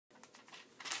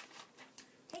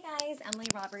guys, Emily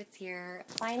Roberts here.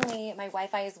 Finally, my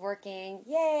Wi-Fi is working.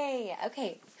 Yay!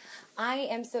 Okay, I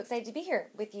am so excited to be here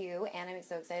with you, and I'm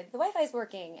so excited the Wi-Fi is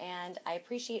working, and I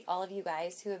appreciate all of you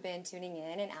guys who have been tuning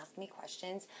in and asking me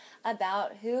questions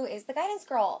about who is the guidance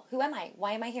girl? Who am I?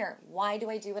 Why am I here? Why do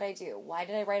I do what I do? Why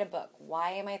did I write a book?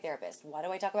 Why am I a therapist? Why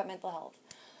do I talk about mental health?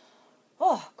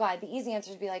 Oh, God, the easy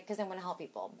answer would be like, because I want to help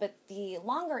people. But the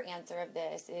longer answer of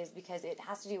this is because it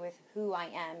has to do with who I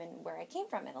am and where I came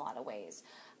from in a lot of ways.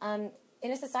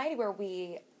 In a society where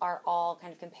we are all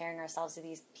kind of comparing ourselves to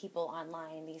these people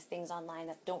online, these things online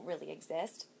that don't really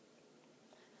exist,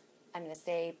 I'm going to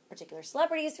say particular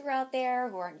celebrities who are out there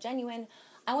who aren't genuine.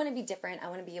 I want to be different. I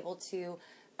want to be able to,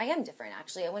 I am different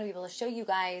actually. I want to be able to show you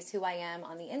guys who I am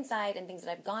on the inside and things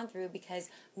that I've gone through, because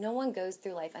no one goes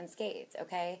through life unscathed,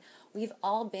 okay? We've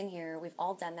all been here. We've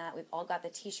all done that. We've all got the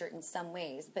t-shirt in some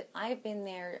ways, but I've been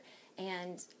there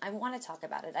and I want to talk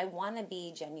about it. I want to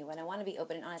be genuine. I want to be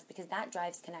open and honest, because that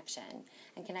drives connection,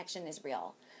 and connection is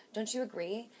real. Don't you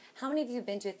agree? How many of you have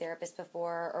been to a therapist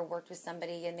before or worked with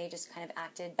somebody and they just kind of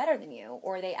acted better than you,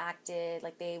 or they acted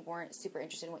like they weren't super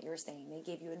interested in what you were saying? They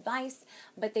gave you advice,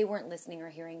 but they weren't listening or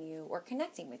hearing you or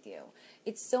connecting with you.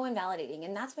 It's so invalidating,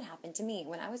 and that's what happened to me.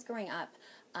 When I was growing up,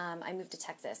 I moved to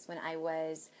Texas when I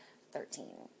was 13.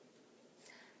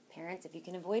 Parents, if you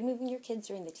can avoid moving your kids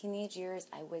during the teenage years,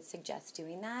 I would suggest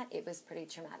doing that. It was pretty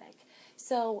traumatic.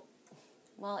 So,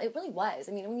 well, it really was.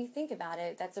 I mean, when you think about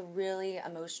it, that's a really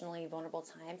emotionally vulnerable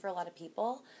time for a lot of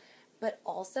people. But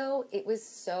also, it was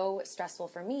so stressful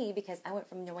for me because I went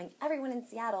from knowing everyone in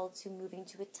Seattle to moving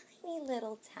to a tiny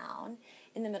little town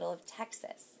in the middle of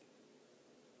Texas.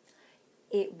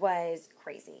 It was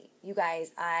crazy. You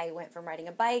guys, I went from riding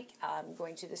a bike,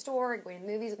 going to the store, going to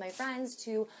the movies with my friends,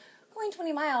 to going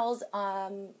 20 miles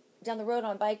down the road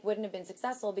on a bike wouldn't have been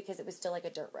successful because it was still like a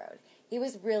dirt road. It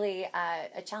was really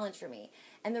a challenge for me.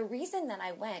 And the reason that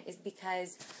I went is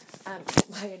because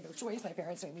I had no choice. My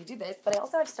parents made me do this. But I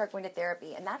also had to start going to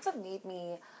therapy. And that's what made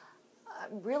me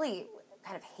really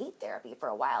kind of hate therapy for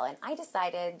a while. And I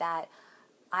decided that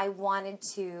I wanted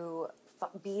to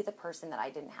be the person that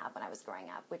I didn't have when I was growing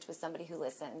up, which was somebody who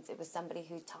listens. It was somebody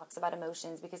who talks about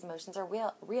emotions, because emotions are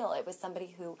real. It was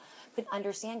somebody who could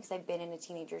understand, because I've been in a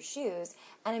teenager's shoes.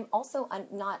 And I'm also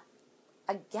not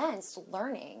against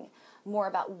learning more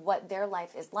about what their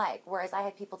life is like. Whereas I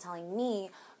had people telling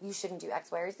me, you shouldn't do X,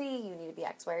 Y, or Z, you need to be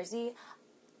X, Y, or Z.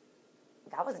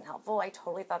 That wasn't helpful. I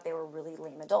totally thought they were really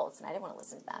lame adults, and I didn't want to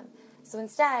listen to them. So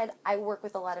instead, I work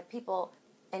with a lot of people,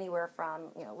 anywhere from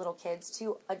little kids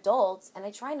to adults, and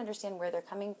I try and understand where they're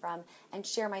coming from and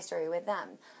share my story with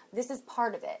them. This is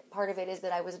part of it. Part of it is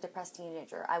that I was a depressed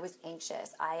teenager. I was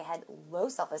anxious. I had low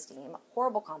self-esteem,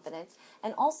 horrible confidence,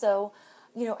 and also,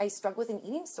 I struggled with an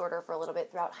eating disorder for a little bit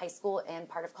throughout high school and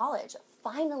part of college.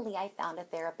 Finally, I found a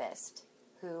therapist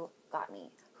who got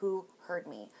me, who heard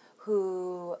me,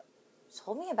 who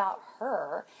told me about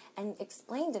her and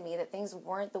explained to me that things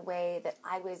weren't the way that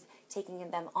I was taking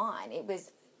them on.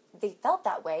 They felt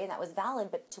that way, and that was valid,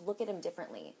 but to look at them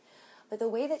differently. But the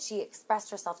way that she expressed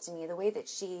herself to me, the way that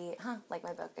she, like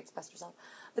my book, expressed herself,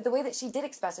 but the way that she did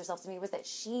express herself to me was that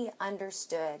she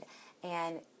understood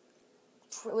and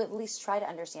at least try to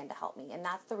understand to help me. And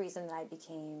that's the reason that I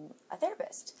became a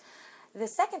therapist. The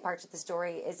second part to the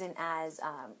story isn't as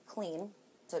clean,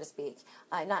 so to speak,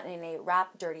 not in a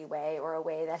rap dirty way or a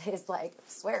way that is like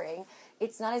swearing.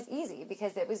 It's not as easy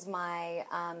because it was my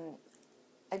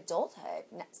adulthood,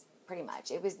 pretty much.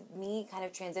 It was me kind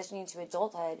of transitioning to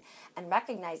adulthood and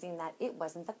recognizing that it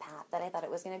wasn't the path that I thought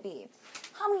it was going to be.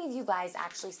 How many of you guys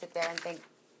actually sit there and think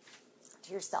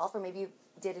to yourself, or maybe you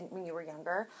didn't when you were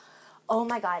younger, oh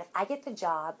my God, if I get the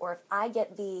job, or if I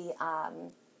get the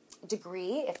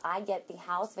degree, if I get the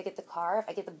house, if I get the car, if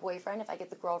I get the boyfriend, if I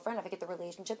get the girlfriend, if I get the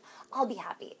relationship, I'll be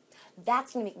happy.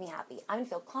 That's going to make me happy. I'm going to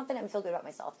feel confident. I'm going to feel good about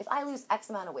myself. If I lose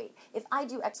X amount of weight, if I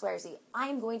do X, Y, or Z,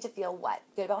 I'm going to feel what?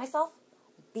 Good about myself?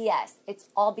 BS. It's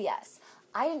all BS.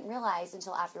 I didn't realize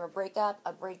until after a breakup,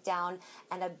 a breakdown,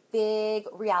 and a big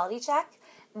reality check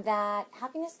that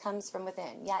happiness comes from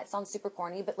within. Yeah, it sounds super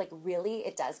corny, but like really,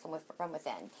 it does come from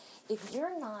within. If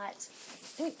you're not,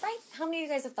 right? How many of you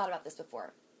guys have thought about this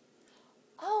before?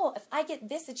 Oh, if I get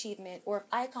this achievement, or if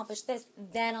I accomplish this,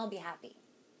 then I'll be happy.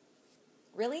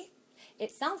 Really?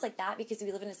 It sounds like that because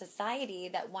we live in a society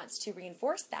that wants to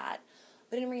reinforce that.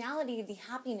 But in reality, the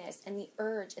happiness and the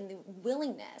urge and the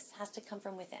willingness has to come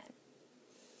from within.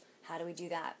 How do we do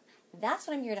that? That's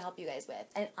what I'm here to help you guys with.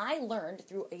 And I learned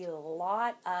through a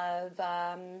lot of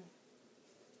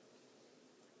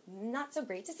not so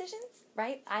great decisions,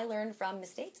 right? I learned from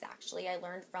mistakes, actually. I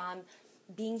learned from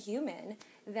being human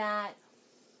that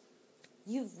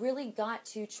you've really got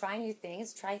to try new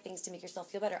things, try things to make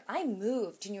yourself feel better. I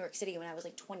moved to New York City when I was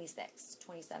like 26,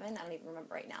 27. I don't even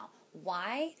remember right now.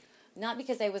 Why? Not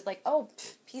because I was like, oh,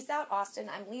 peace out, Austin.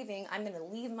 I'm leaving. I'm going to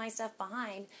leave my stuff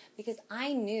behind, because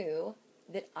I knew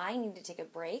that I needed to take a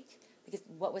break because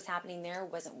what was happening there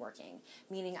wasn't working,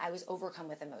 meaning I was overcome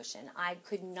with emotion. I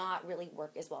could not really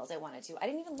work as well as I wanted to. I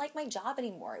didn't even like my job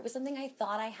anymore. It was something I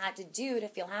thought I had to do to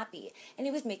feel happy, and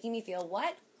it was making me feel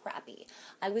what? Crappy.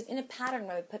 I was in a pattern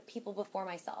where I would put people before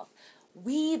myself,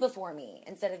 we before me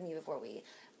instead of me before we.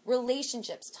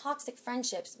 Relationships, toxic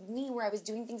friendships, me where I was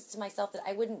doing things to myself that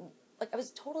I wouldn't, like I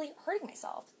was totally hurting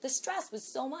myself. The stress was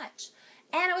so much.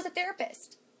 And I was a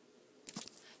therapist.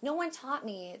 No one taught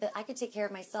me that I could take care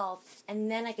of myself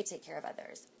and then I could take care of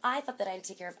others. I thought that I had to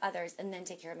take care of others and then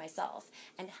take care of myself.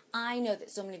 And I know that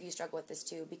so many of you struggle with this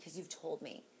too because you've told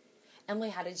me.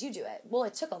 Emily, how did you do it? Well,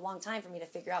 it took a long time for me to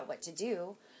figure out what to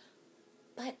do,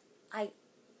 but I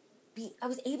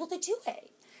was able to do it.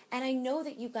 And I know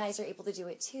that you guys are able to do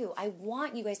it too. I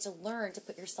want you guys to learn to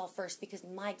put yourself first because,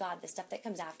 my God, the stuff that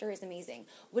comes after is amazing.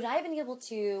 Would I have been able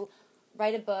to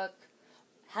write a book,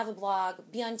 have a blog,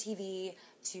 be on TV,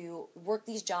 to work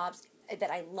these jobs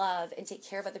that I love and take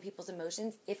care of other people's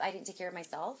emotions if I didn't take care of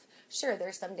myself? Sure,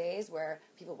 there's some days where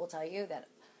people will tell you that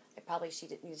I probably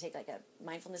need to take like a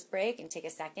mindfulness break and take a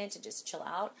second to just chill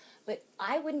out. But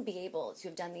I wouldn't be able to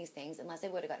have done these things unless I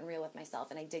would have gotten real with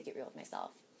myself, and I did get real with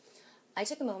myself. I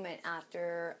took a moment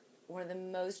after one of the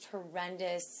most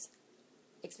horrendous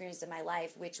experiences of my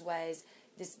life, which was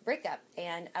this breakup,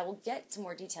 and I will get to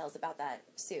more details about that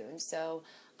soon. So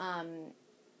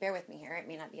bear with me here. It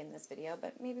may not be in this video,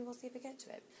 but maybe we'll see if we get to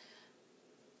it.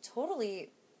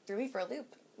 Totally threw me for a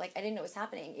loop. Like, I didn't know what was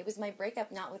happening. It was my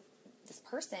breakup not with this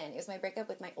person. It was my breakup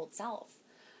with my old self.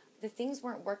 The things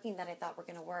weren't working that I thought were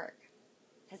going to work.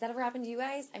 Has that ever happened to you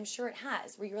guys? I'm sure it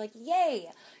has, where you're like,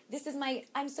 yay,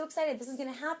 I'm so excited, this is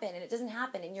going to happen, and it doesn't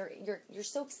happen, and you're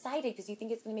so excited because you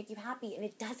think it's going to make you happy, and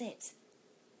it doesn't.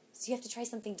 So you have to try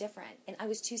something different. And I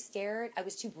was too scared, I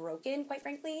was too broken, quite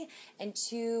frankly, and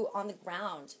too on the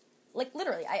ground. Like,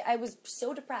 literally, I was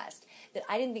so depressed that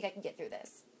I didn't think I could get through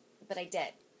this, but I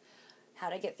did.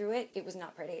 How'd I get through it? It was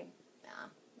not pretty.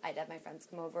 I'd have my friends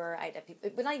come over, I'd have people,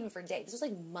 but not even for days. This was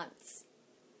like months.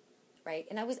 Right?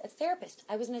 And I was a therapist.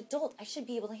 I was an adult. I should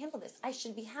be able to handle this. I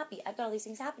should be happy. I've got all these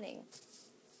things happening.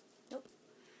 Nope.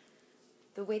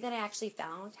 The way that I actually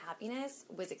found happiness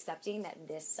was accepting that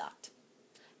this sucked.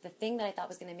 The thing that I thought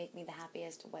was going to make me the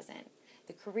happiest wasn't.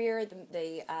 The career,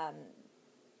 the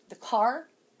car,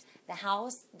 the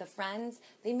house, the friends,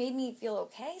 they made me feel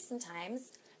okay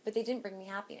sometimes, but they didn't bring me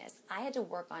happiness. I had to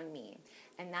work on me.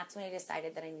 And that's when I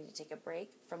decided that I needed to take a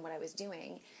break from what I was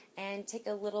doing and take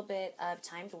a little bit of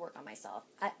time to work on myself.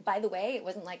 By the way, it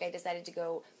wasn't like I decided to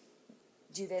go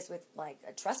do this with like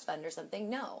a trust fund or something.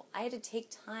 No, I had to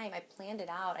take time. I planned it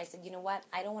out. I said, you know what?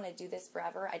 I don't want to do this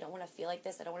forever. I don't want to feel like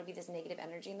this. I don't want to be this negative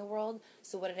energy in the world.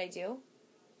 So what did I do?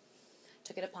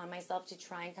 Took it upon myself to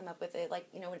try and come up with it,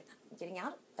 getting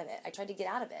out of it. I tried to get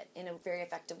out of it in a very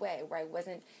effective way where I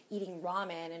wasn't eating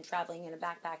ramen and traveling in a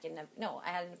backpack. No, I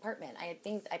had an apartment. I had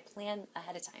things I planned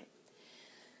ahead of time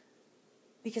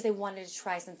because I wanted to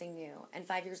try something new. And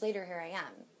 5 years later, here I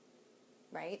am,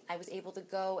 right? I was able to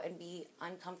go and be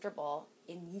uncomfortable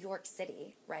in New York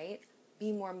City, right?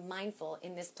 Be more mindful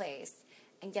in this place.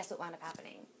 And guess what wound up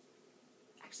happening?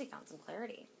 I actually found some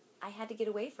clarity. I had to get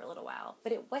away for a little while,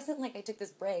 but it wasn't like I took this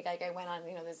break, like I went on,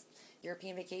 this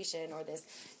European vacation or this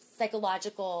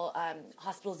psychological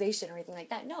hospitalization or anything like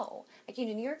that. No, I came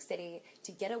to New York City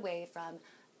to get away from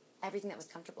everything that was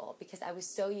comfortable because I was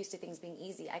so used to things being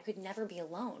easy. I could never be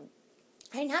alone.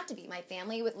 I didn't have to be. My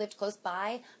family lived close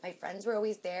by. My friends were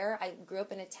always there. I grew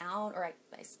up in a town, or I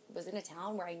was in a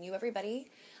town where I knew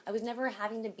everybody. I was never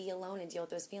having to be alone and deal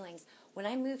with those feelings. When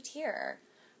I moved here,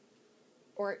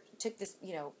 or took this,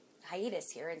 hiatus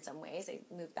here in some ways, I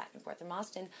moved back and forth from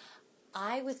Austin,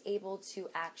 I was able to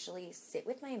actually sit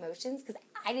with my emotions because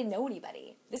I didn't know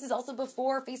anybody. This is also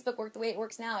before Facebook worked the way it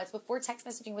works now. It's before text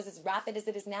messaging was as rapid as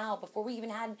it is now, before we even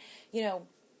had,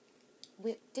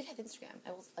 we did have Instagram.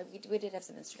 We did have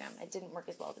some Instagram. It didn't work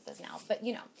as well as it does now. But,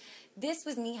 this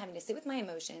was me having to sit with my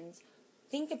emotions,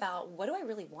 think about what do I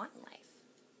really want in life,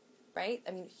 right?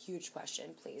 I mean, huge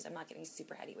question, please. I'm not getting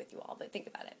super heady with you all, but think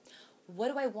about it. What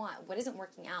do I want? What isn't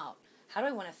working out? How do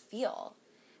I want to feel?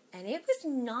 And it was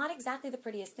not exactly the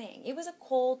prettiest thing. It was a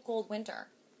cold, cold winter.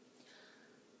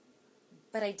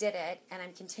 But I did it, and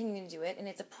I'm continuing to do it, and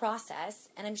it's a process,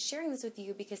 and I'm sharing this with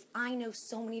you because I know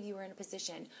so many of you are in a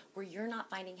position where you're not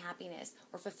finding happiness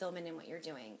or fulfillment in what you're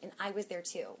doing, and I was there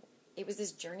too. It was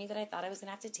this journey that I thought I was going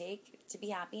to have to take to be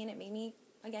happy, and it made me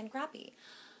again, crappy.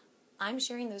 I'm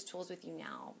sharing those tools with you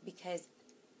now because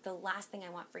the last thing I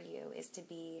want for you is to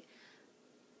be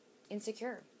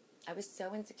insecure. I was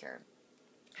so insecure.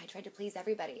 I tried to please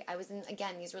everybody. I was in,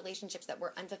 again, these relationships that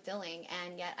were unfulfilling,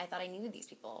 and yet I thought I needed these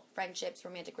people. Friendships,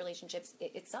 romantic relationships,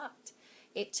 it sucked.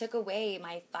 It took away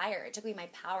my fire. It took away my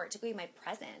power. It took away my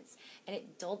presence. And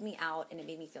it dulled me out, and it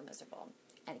made me feel miserable.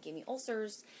 And it gave me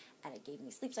ulcers, and it gave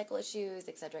me sleep cycle issues,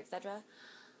 etc., etc.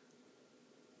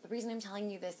 The reason I'm telling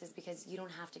you this is because you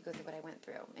don't have to go through what I went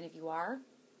through. And if you are,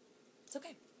 it's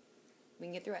okay. We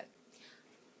can get through it.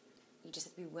 You just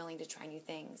have to be willing to try new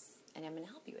things, and I'm going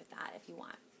to help you with that if you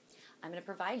want. I'm going to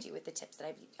provide you with the tips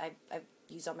that I've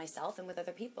used on myself and with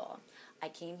other people. I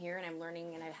came here and I'm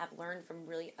learning, and I have learned from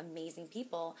really amazing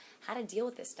people how to deal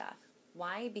with this stuff.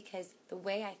 Why? Because the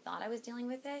way I thought I was dealing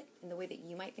with it and the way that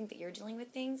you might think that you're dealing with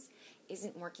things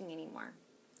isn't working anymore.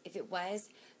 If it was,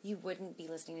 you wouldn't be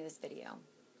listening to this video.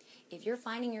 If you're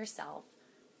finding yourself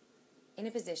in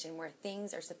a position where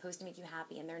things are supposed to make you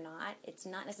happy and they're not, it's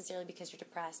not necessarily because you're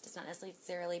depressed. It's not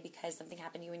necessarily because something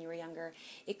happened to you when you were younger.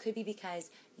 It could be because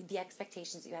the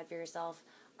expectations that you had for yourself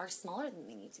are smaller than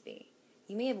they need to be.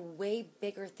 You may have way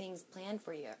bigger things planned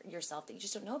for yourself that you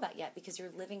just don't know about yet because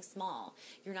you're living small.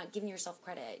 You're not giving yourself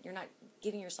credit. You're not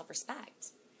giving yourself respect.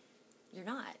 You're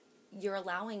not. You're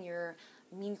allowing your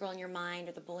mean girl in your mind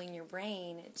or the bully in your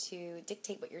brain to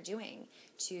dictate what you're doing,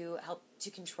 to help to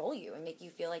control you and make you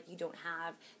feel like you don't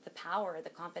have the power or the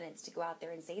confidence to go out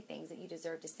there and say things that you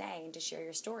deserve to say and to share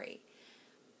your story.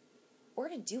 Or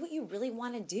to do what you really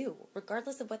want to do,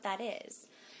 regardless of what that is.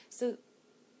 So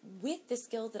with the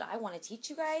skills that I want to teach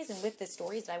you guys and with the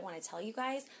stories that I want to tell you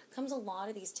guys comes a lot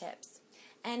of these tips.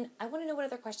 And I want to know what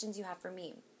other questions you have for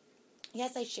me.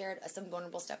 Yes, I shared some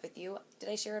vulnerable stuff with you. Did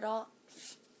I share it all?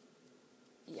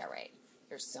 Yeah, right.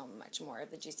 There's so much more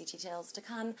of the juicy details to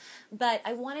come. But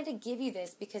I wanted to give you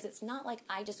this because it's not like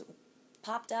I just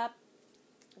popped up,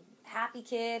 happy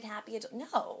kid, happy adult.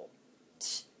 No.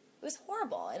 It was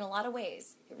horrible in a lot of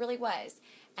ways. It really was.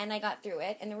 And I got through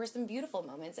it, and there were some beautiful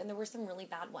moments, and there were some really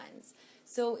bad ones.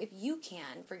 So if you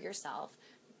can, for yourself,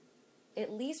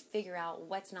 at least figure out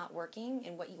what's not working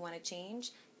and what you want to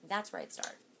change, that's where I'd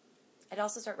start. I'd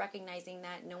also start recognizing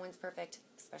that no one's perfect,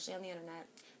 especially on the internet.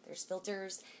 There's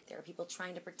filters. There are people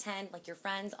trying to pretend like your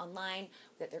friends online,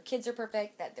 that their kids are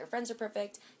perfect, that their friends are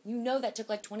perfect. You know that took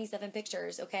like 27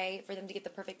 pictures, okay, for them to get the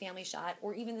perfect family shot,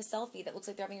 or even the selfie that looks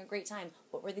like they're having a great time.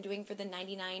 What were they doing for the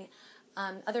 99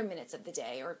 other minutes of the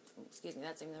day? Or, excuse me,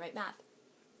 that's not even the right math.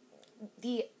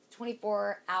 The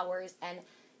 24 hours and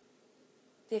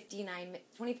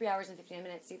 23 hours and 59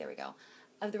 minutes, see, there we go,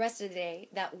 of the rest of the day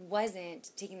that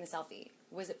wasn't taking the selfie.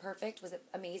 Was it perfect? Was it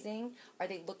amazing? Are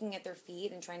they looking at their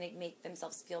feed and trying to make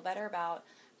themselves feel better about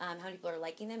how many people are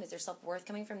liking them? Is their self-worth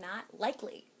coming from that?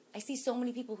 Likely. I see so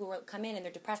many people who come in and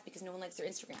they're depressed because no one likes their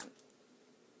Instagram.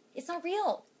 It's not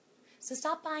real. So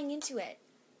stop buying into it.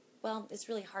 Well, it's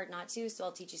really hard not to, so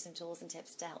I'll teach you some tools and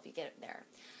tips to help you get it there.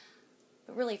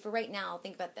 But really, for right now,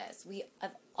 think about this. We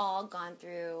have all gone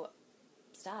through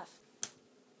stuff.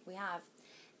 We have.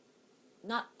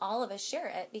 Not all of us share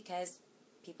it because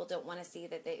people don't want to see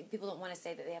that people don't want to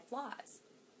say that they have flaws.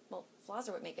 Well, flaws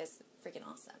are what make us freaking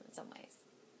awesome in some ways.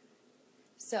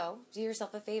 So do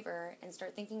yourself a favor and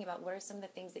start thinking about what are some of the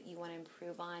things that you want to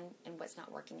improve on and what's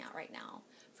not working out right now.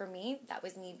 For me, that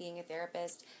was me being a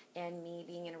therapist and me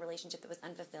being in a relationship that was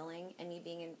unfulfilling and me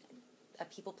being a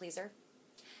people pleaser.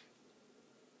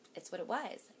 It's what it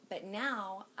was. But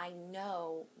now I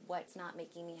know what's not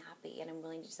making me happy and I'm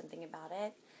willing to do something about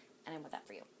it, and I want that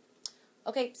for you.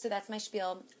 Okay, so that's my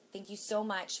spiel. Thank you so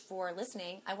much for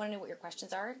listening. I want to know what your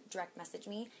questions are. Direct message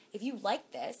me. If you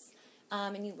like this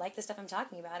and you like the stuff I'm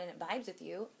talking about and it vibes with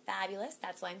you, fabulous.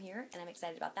 That's why I'm here, and I'm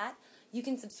excited about that. You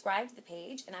can subscribe to the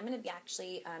page, and I'm going to be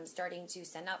actually starting to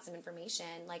send out some information,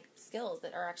 like skills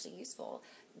that are actually useful,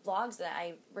 blogs that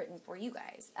I've written for you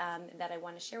guys that I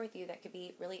want to share with you that could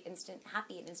be really instant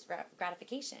happy and instant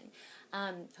gratification.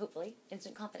 Hopefully,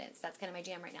 instant confidence. That's kind of my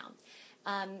jam right now.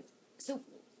 So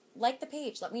like the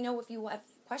page. Let me know if you have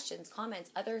questions, comments,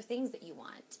 other things that you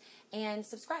want. And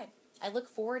subscribe. I look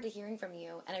forward to hearing from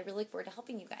you, and I really look forward to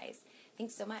helping you guys.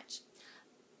 Thanks so much.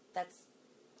 That's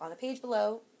on the page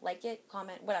below. Like it,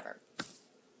 comment, whatever.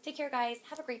 Take care, guys.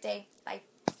 Have a great day. Bye.